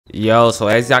Yo, so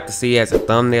as y'all can see as a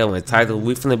thumbnail and title,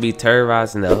 we finna be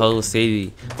terrorizing the whole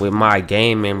city with my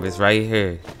gang members right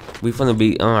here. We finna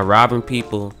be robbing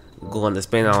people, going to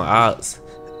spin on ops,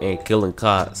 and killing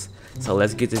cops. So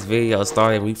let's get this video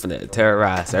started. We finna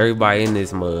terrorize everybody in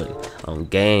this mud on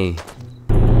gang.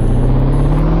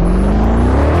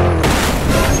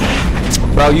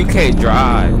 Bro, you can't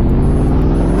drive.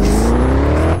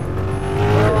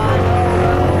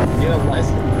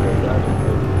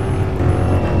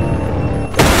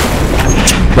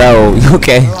 Bro, you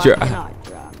can't drive.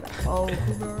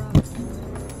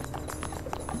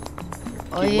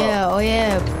 Oh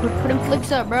yeah. Put them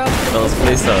flicks up, bro. Those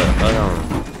flicks up. Hold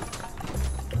on.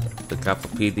 Look out for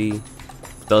PD.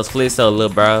 Those flicks up,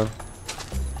 little bro.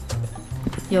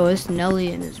 Yo, it's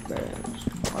Nelly in this, bro.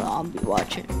 Hold on, I'll be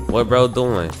watching. What bro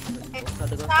doing? I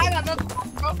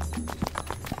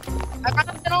got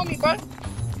nothing on me, bro.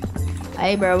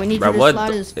 Hey, bro, we need Bro, you to what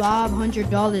slide us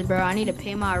 $500, bro. I need to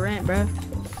pay my rent, bro.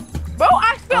 Bro,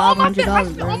 I spent all my shit. I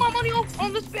 $500, spent all my money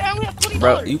on this bit. I only have $20.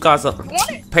 Bro, you got some.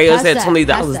 Pay us that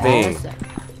 $20 then.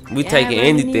 We taking bro,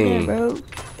 anything. That, bro.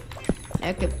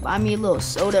 That could buy me a little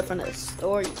soda from the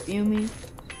store, you feel me?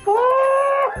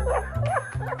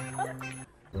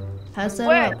 Pass that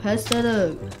Where? up, pass that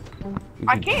up.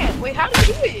 I can't. Wait, how do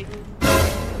you do it?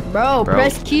 Bro,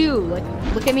 press Q. Like,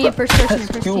 look at me in first person.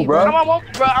 Press Q, bro. I'm on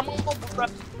mobile, bro. I'm on mobile, bro.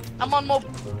 I'm on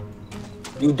mobile.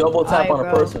 You double tap on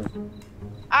a person.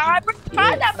 I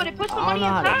tried that, but it puts the money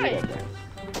inside.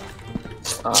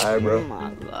 Alright, bro.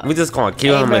 We just gonna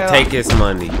kill him and take his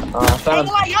money. Y'all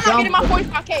not getting my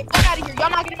 45K. Fuck out of here. Y'all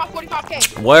not getting my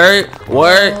 45K.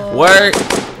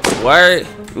 Word.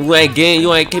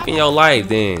 You ain't keeping your life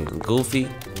then, goofy.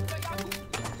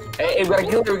 Hey, we gotta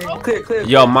kill her. Clear.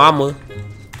 Yo, mama.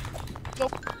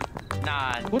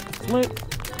 Nah, what the flip?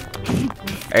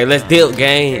 Hey, let's deal,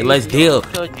 gang. Let's deal.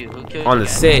 Who killed you? On the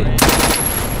set.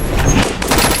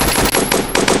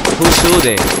 Who's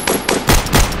shooting?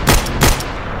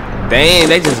 Dang,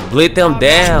 they just blit them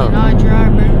down.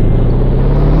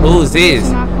 Who's this?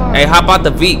 Hey, how about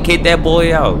the beat? Kick that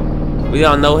boy out. We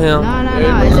don't know him. No,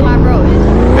 it's my bro.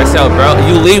 That's your bro.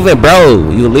 You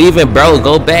leaving, bro.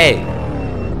 Go back.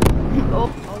 Yo,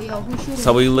 who's shooting?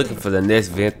 So we looking for the next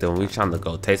victim. We trying to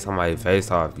go take somebody's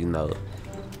face off, you know.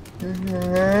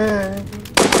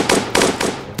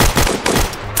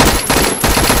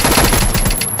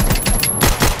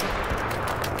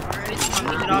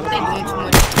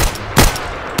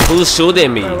 Who's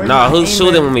shooting me? Nah, who's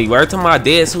shooting me? Word to my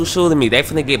dads, who's shooting me? They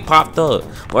finna get popped up.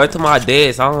 Word to my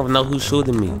dads, I don't even know who's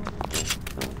shooting me.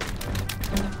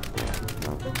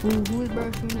 Who is bro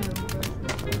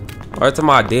shooting? Word to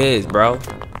my dads, bro.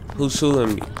 Who's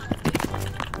shooting me?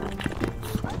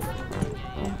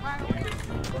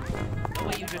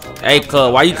 Hey,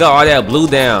 cuz, why you got all that blue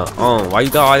down on? Why you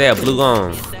got all that blue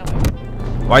on?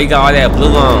 Why you got all that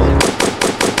blue on?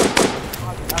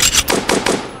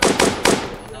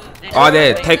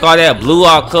 Take all that blue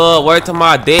out, cuz. Word to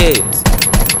my dads.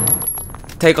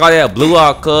 Take all that blue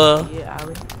out, cuz.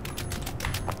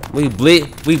 We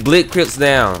blit crips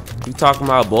down. You talking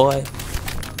about, boy?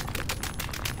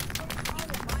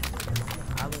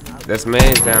 That's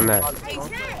man's down there.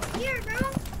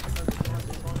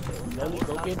 Nelly,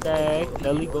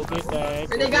 go get that.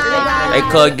 Hey,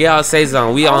 cuz, get out safe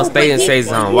zone. We on stay in safe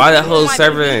zone. Why the whole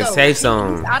server in safe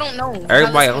zone? I don't know.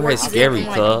 Everybody on here scary,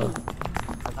 cuz.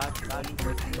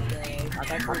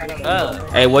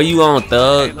 Hey, what you on,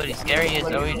 thug? Everybody's scary, is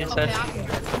that what you just said?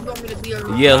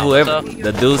 Yeah, whoever.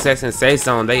 The dudes that's in safe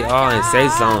zone, they all in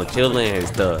safe zone, chilling and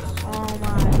stuff.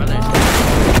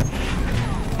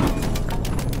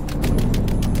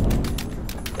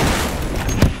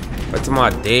 What's my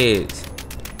dads?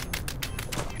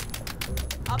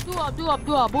 A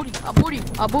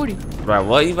booty. Bro,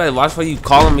 what? You better watch for you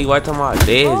calling me. What to my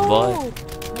dads, boy?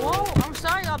 Whoa, I'm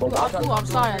sorry, I'm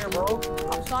sorry.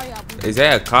 Is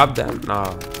that a cop down?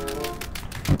 Nah.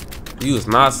 You was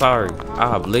not sorry.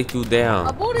 I'll blick you down.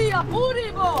 A booty, bro.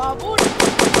 A booty.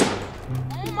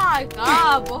 Oh my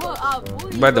god, bro. A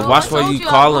booty. Brother, watch for you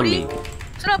calling me.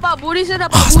 Shut up, booty.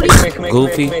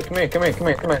 Goofy. Come here.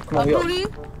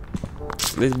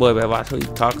 This boy better watch who you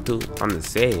talk to on the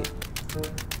set.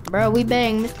 Bro, we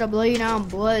bang Mr. Blow you down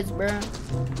bloods, bro.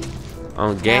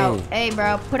 On game. Bro, hey,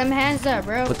 bro, put them hands up,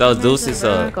 bro. Put those deuces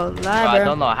up. Bro, I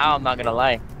don't know how, I'm not gonna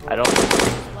lie. I don't.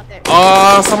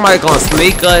 Oh, somebody gonna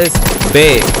sneak us.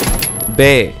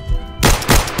 Bet.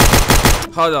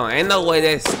 Hold on, ain't no way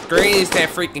that Screens that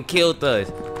freaking killed us.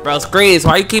 Bro, Screens,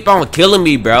 why you keep on killing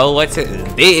me, bro? What's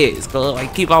this? Why you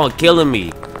keep on killing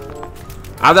me?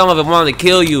 I don't even want to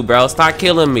kill you, bro. Stop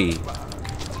killing me.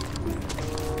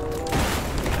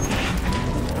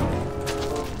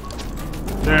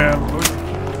 Damn.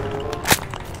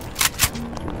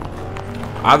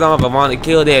 I don't even want to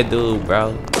kill that dude,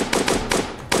 bro.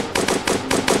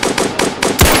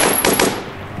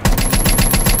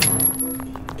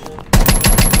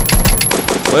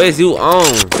 What is you on?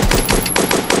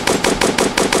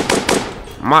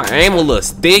 My aim a little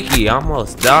sticky. I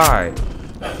almost died.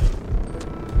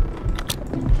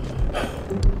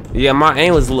 Yeah, my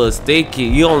aim was a little sticky.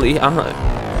 You only, What's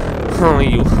wrong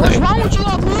with you,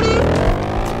 little booty?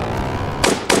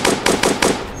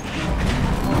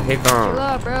 Here Chill come.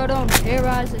 out, bro. Don't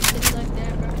terrorize and shit like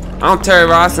that, bro. I'm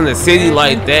terrorizing the city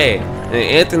like that, and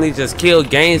Anthony just killed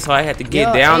Game, so I had to get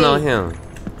Yo, down hey. on him.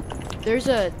 There's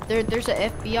a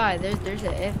FBI. There's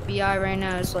an FBI right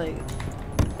now. It's like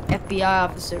FBI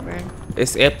officer, bro.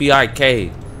 It's FBI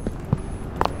K.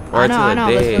 I know.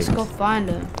 Let's go find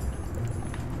him.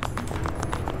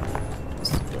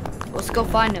 Let's go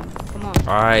find him. Come on.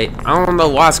 Alright, I don't know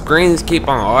why screens keep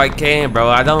on arcade, bro.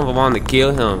 I don't even want to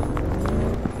kill him.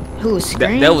 Who is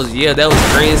screaming? That was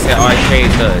screens that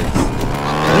arcade does.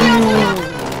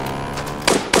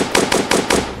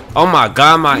 Oh my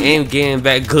god, my aim getting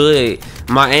back good.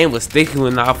 My aim was sticky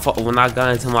when I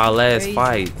got into my last Crazy.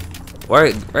 fight.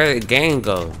 Where did the game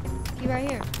go? He right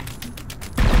here.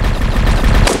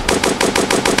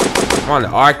 I'm on the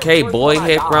arcade, boy.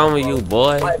 Heck wrong with you,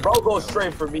 boy. Like, bro, go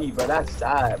straight for me, bro. That's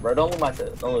sad, bro. Don't let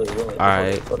myself. Don't let it.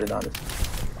 Alright. Put it honest.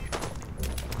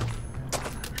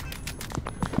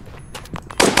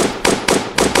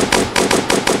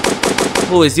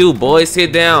 Who is you, boy?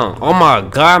 Sit down. Oh my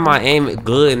god, my aim is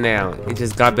good now. It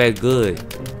just got back good.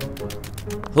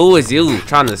 Who is you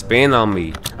trying to spin on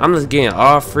me? I'm just getting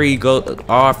all free gold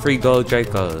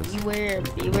Dracos.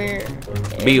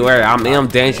 Beware, I'm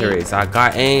dangerous. I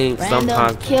got aim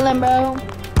sometimes. Killing, bro.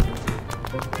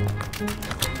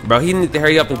 Bro, he need to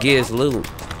hurry up and get his loot.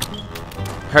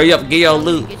 Hurry up, get your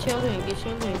loot. Get your loot.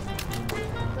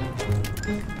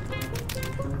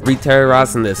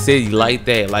 Re-terrorizing the city like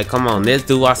that. Like, come on, this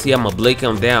dude I see, I'ma blick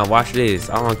him down. Watch this.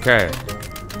 I don't care.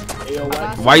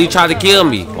 Why you try to kill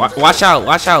me? Watch out.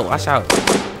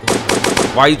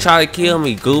 Why you try to kill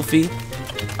me, Goofy?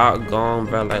 Outgone,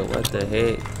 bro. Like, what the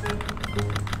heck?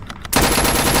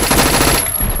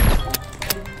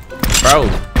 Bro.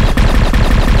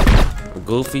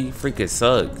 Goofy freaking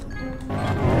suck.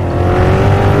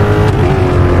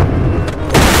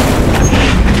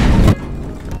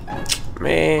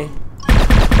 Man.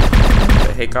 Get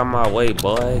the heck out my way,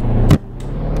 boy.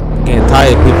 Getting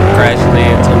tired of people crashing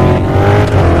into me.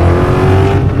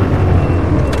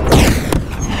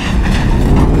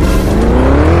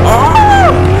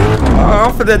 Oh,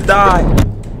 I'm finna die.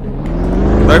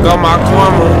 There go my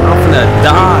karma. I'm finna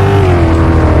die.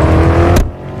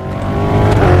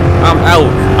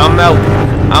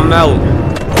 I'm out.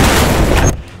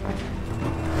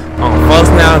 On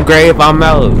first now grave, I'm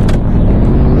out.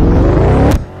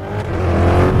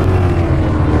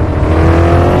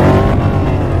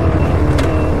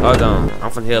 Hold on,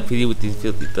 I'm finna help PD with these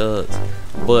filthy thugs.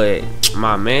 But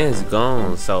my man's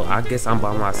gone, so I guess I'm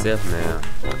by myself now.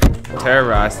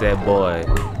 Terrorize that boy.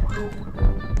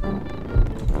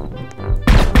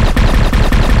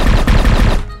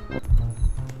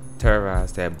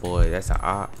 Terrorize that boy, that's a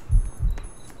op.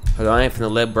 Hold on, I ain't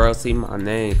finna let bro see my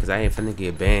name, cause I ain't finna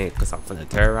get banned, cause I'm finna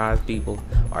terrorize people,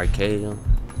 arcade them.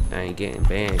 I ain't getting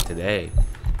banned today.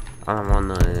 I don't want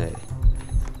none of that.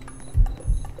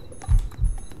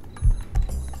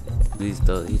 These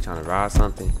thugs, he trying to rob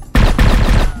something.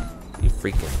 You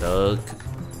freaking thug.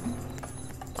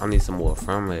 I need some more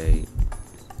from it.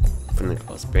 I'm finna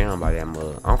go spam by that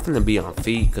mug. I'm finna be on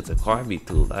feet cause the car be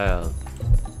too loud.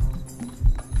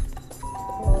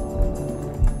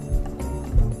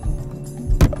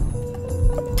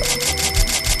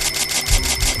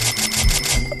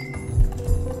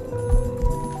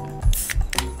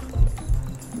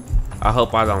 I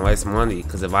hope I don't waste money,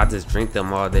 cause if I just drink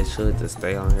them all, they should just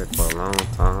stay on here for a long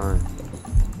time.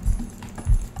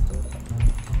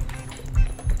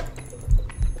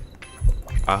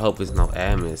 I hope it's no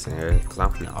admins in here, cause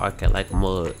I'm finna arcade like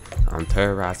mud. I'm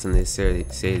terrorizing this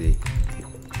city.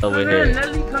 Over here.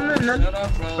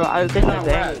 Bro, I was getting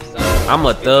gang. I'm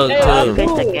a thug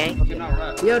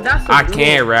too. Yo, that's I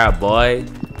can rap, boy.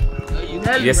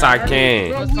 Yes, I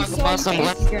can.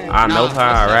 I know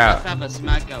how I rap.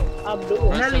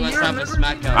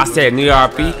 I said New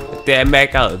York beat that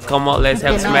Mac out. Come on, let's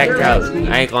have a smack out.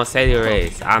 I ain't gonna say the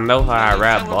rest. I know how I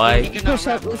rap, boy.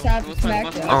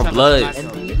 On blood.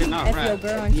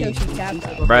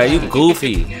 Bro, you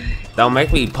goofy. Don't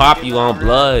make me pop you on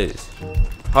blood.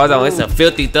 Hold on, it's a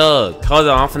filthy thug. Hold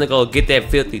on, I'm finna go get that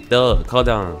filthy thug. Hold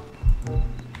on.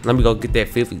 Let me go get that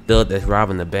 50 thug that's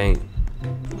robbing the bank.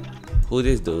 Who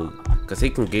this dude? Cause he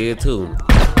can get it too.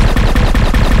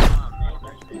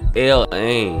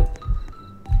 Aim.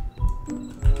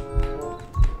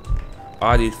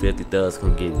 All these 50 thugs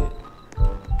can get it.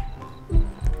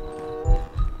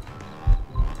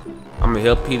 I'ma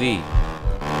help PD.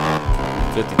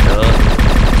 50 thug.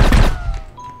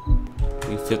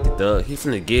 He 50 thug. He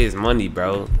finna get his money,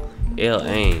 bro.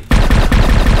 Aim.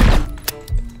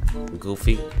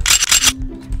 Goofy.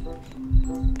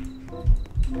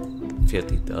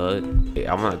 50 thug. Hey,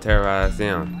 I wanna terrorize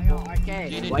them.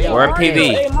 Where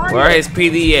PD? Where is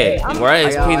PD at? Where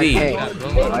is PD?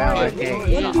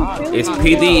 Is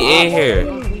PD in here?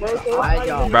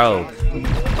 Bro,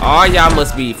 all y'all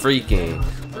must be freaking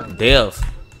deaf.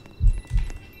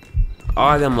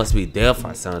 All them must be deaf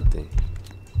or something.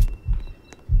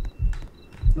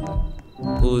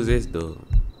 Who is this dude?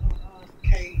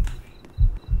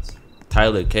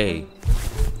 Tyler K.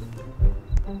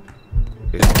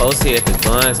 It's posted at the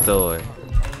gun store.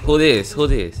 Who this? Who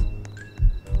this?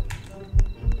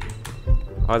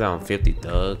 Hold on, 50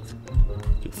 thugs.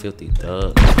 You 50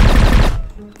 thugs.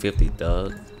 50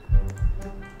 thugs.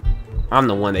 I'm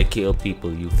the one that killed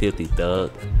people, you 50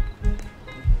 thugs.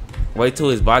 Wait till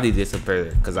his body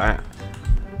disappears, cause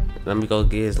let me go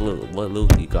get his loot. What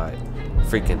loot he got?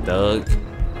 Freaking thug.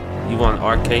 You want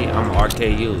RK? I'm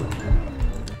RKU.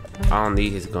 I don't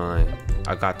need his gun.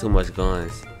 I got too much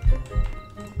guns.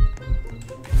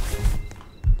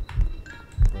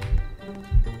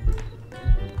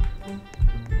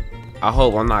 I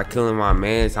hope I'm not killing my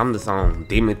mans. I'm just on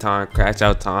demon time, crash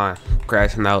out time,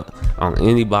 crashing out on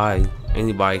anybody.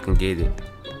 Anybody can get it.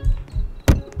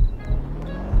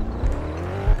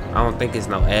 I don't think it's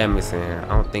no admins in here. I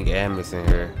don't think admins in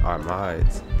here are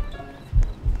mods.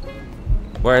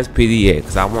 Where's PD at?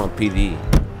 Cause I want PD.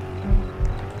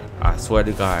 I swear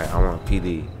to God, I want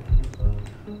PD.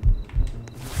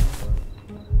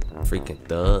 Freaking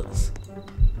thugs.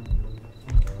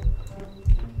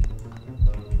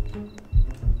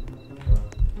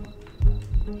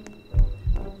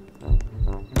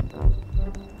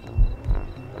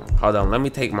 Hold on, let me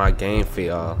take my game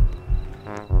fit off.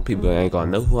 People ain't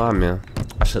gonna know who I'm in.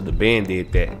 I should have been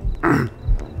did that.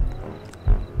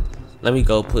 Let me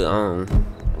go put on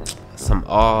some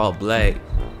all black,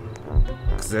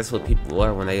 cause that's what people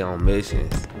wear when they on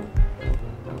missions.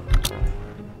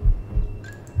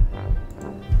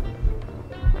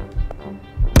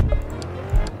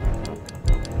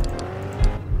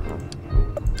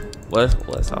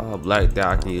 What's all black that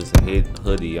I can use a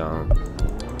hoodie on?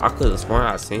 I could have sworn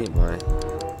I seen one.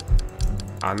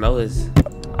 I know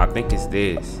I think it's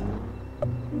this.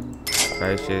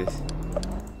 Precious.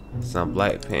 Some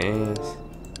black pants.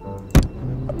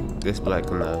 This black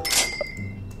enough.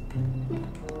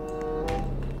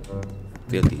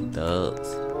 50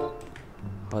 thugs.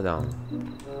 Hold on.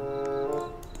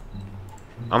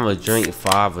 I'm gonna drink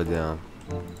 5 of them.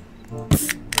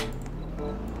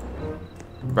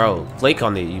 Bro, flake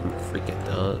on it, you freaking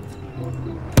thug.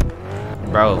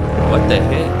 Bro, what the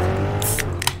heck?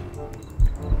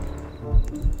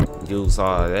 Use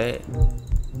all that.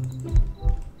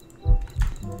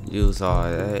 Use all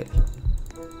that.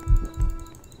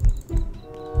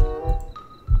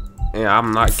 And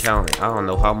I'm not counting. I don't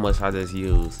know how much I just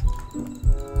used.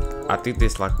 I think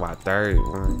this is like my 3rd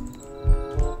one.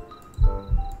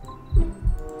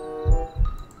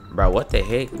 Bro, what the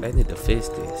heck? They need to fix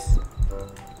this.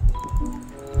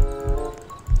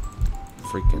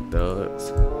 Freaking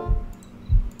thugs.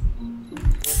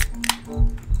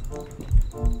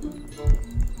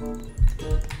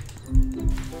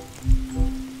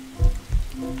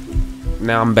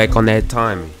 Now I'm back on that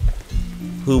timing.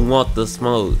 Who want the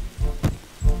smoke?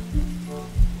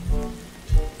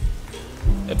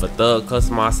 If a thug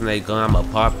customizing their gun, I'ma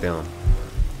pop them.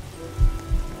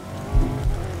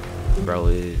 Bro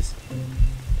is.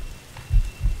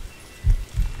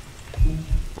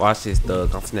 Watch this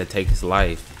thug. I'm finna take his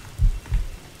life.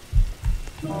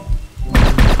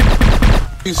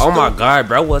 Oh my god,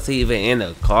 bro, what's he even in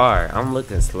the car? I'm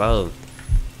looking slow.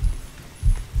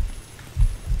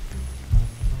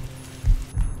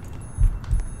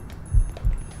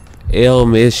 L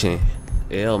mission.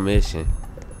 L mission.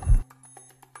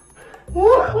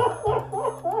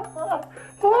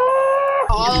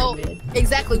 Oh,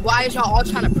 exactly. Why is y'all all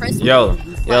trying to press me? Yo,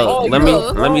 let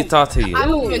me talk to you. I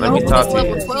don't even Let know me talk to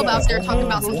level you. 12 out there talking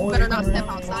about some you better not step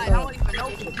outside. I don't even know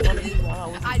who it is.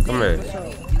 I Come here.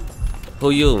 Who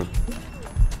you?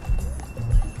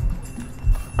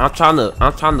 I'm trying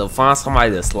to find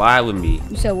somebody to slide with me.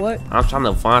 You said what? I'm trying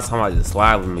to find somebody to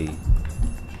slide with me.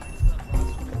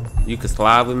 You can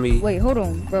slide with me. Wait, hold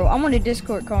on, bro. I'm on the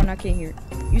Discord call and I can't hear it.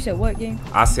 You said what, gang?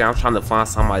 I see. I'm trying to find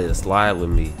somebody to slide with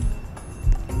me.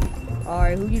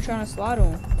 Alright, who you trying to slide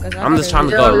on? I'm just trying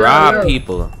to go rob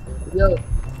people. Yo.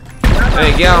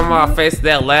 Hey, get on my face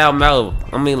that loud mouth.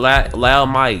 I mean, loud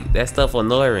mic. That stuff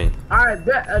annoying. Alright,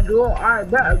 bet a duel. Alright,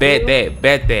 bet a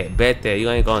Bet that. You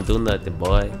ain't gonna do nothing,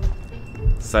 boy.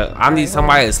 So I need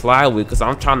somebody to slide with, cause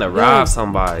I'm trying to rob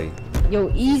somebody.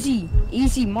 Yo, easy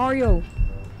Mario.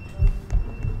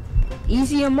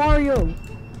 Easy and Mario.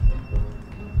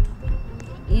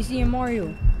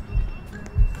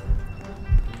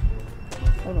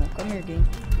 Hold on, come here, gang.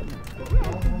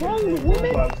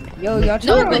 Yo, y'all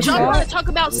No, but y'all want to talk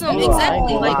about something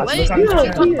exactly. Like, what? You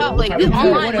talk about, like, this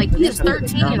online, like, he is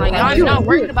 13. Like, I'm not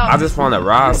worried about. I just want to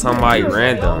rob somebody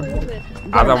random.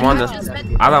 I don't want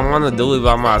to do it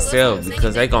by myself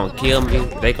because they gonna kill me.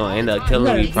 They gonna end up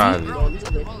killing me probably.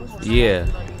 Yeah.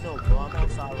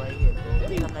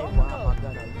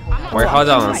 Wait, hold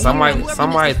on.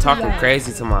 Somebody talking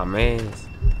crazy to my mans.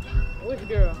 Which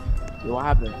girl? What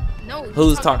happened? No,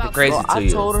 Who's talking crazy Bro, to I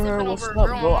you? told her what's up,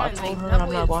 bro. I told her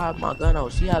I'm not gonna have my gun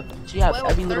out. She have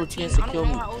every little chance to kill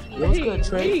me. Yo, what's good,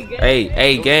 Trey?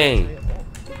 Hey, gang.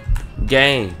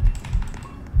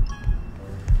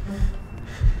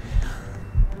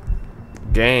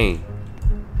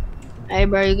 Hey,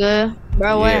 bro, you good?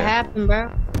 Bro, what Yeah. happened,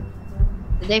 bro?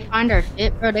 Did they find our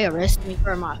fit, bro? They arrested me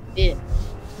for my fit.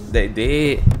 They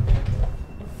did.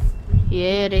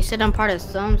 Yeah, they said I'm part of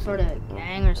some sort of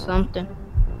gang or something.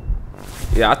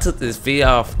 Yeah, I took this video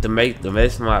off to make the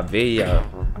rest of my video.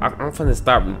 I'm finna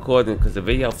stop recording because the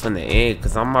video finna end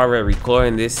because I'm already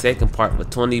recording this second part for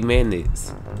 20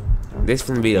 minutes. This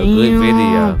finna be a good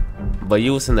video. But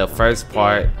you was in the first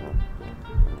part.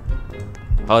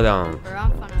 Hold on. Bro,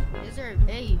 I'm finna.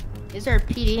 Is there a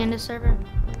PD in the server?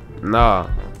 Nah.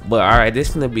 But alright, this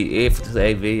finna be it for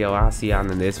today's video. I'll see y'all in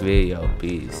the next video.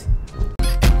 Peace.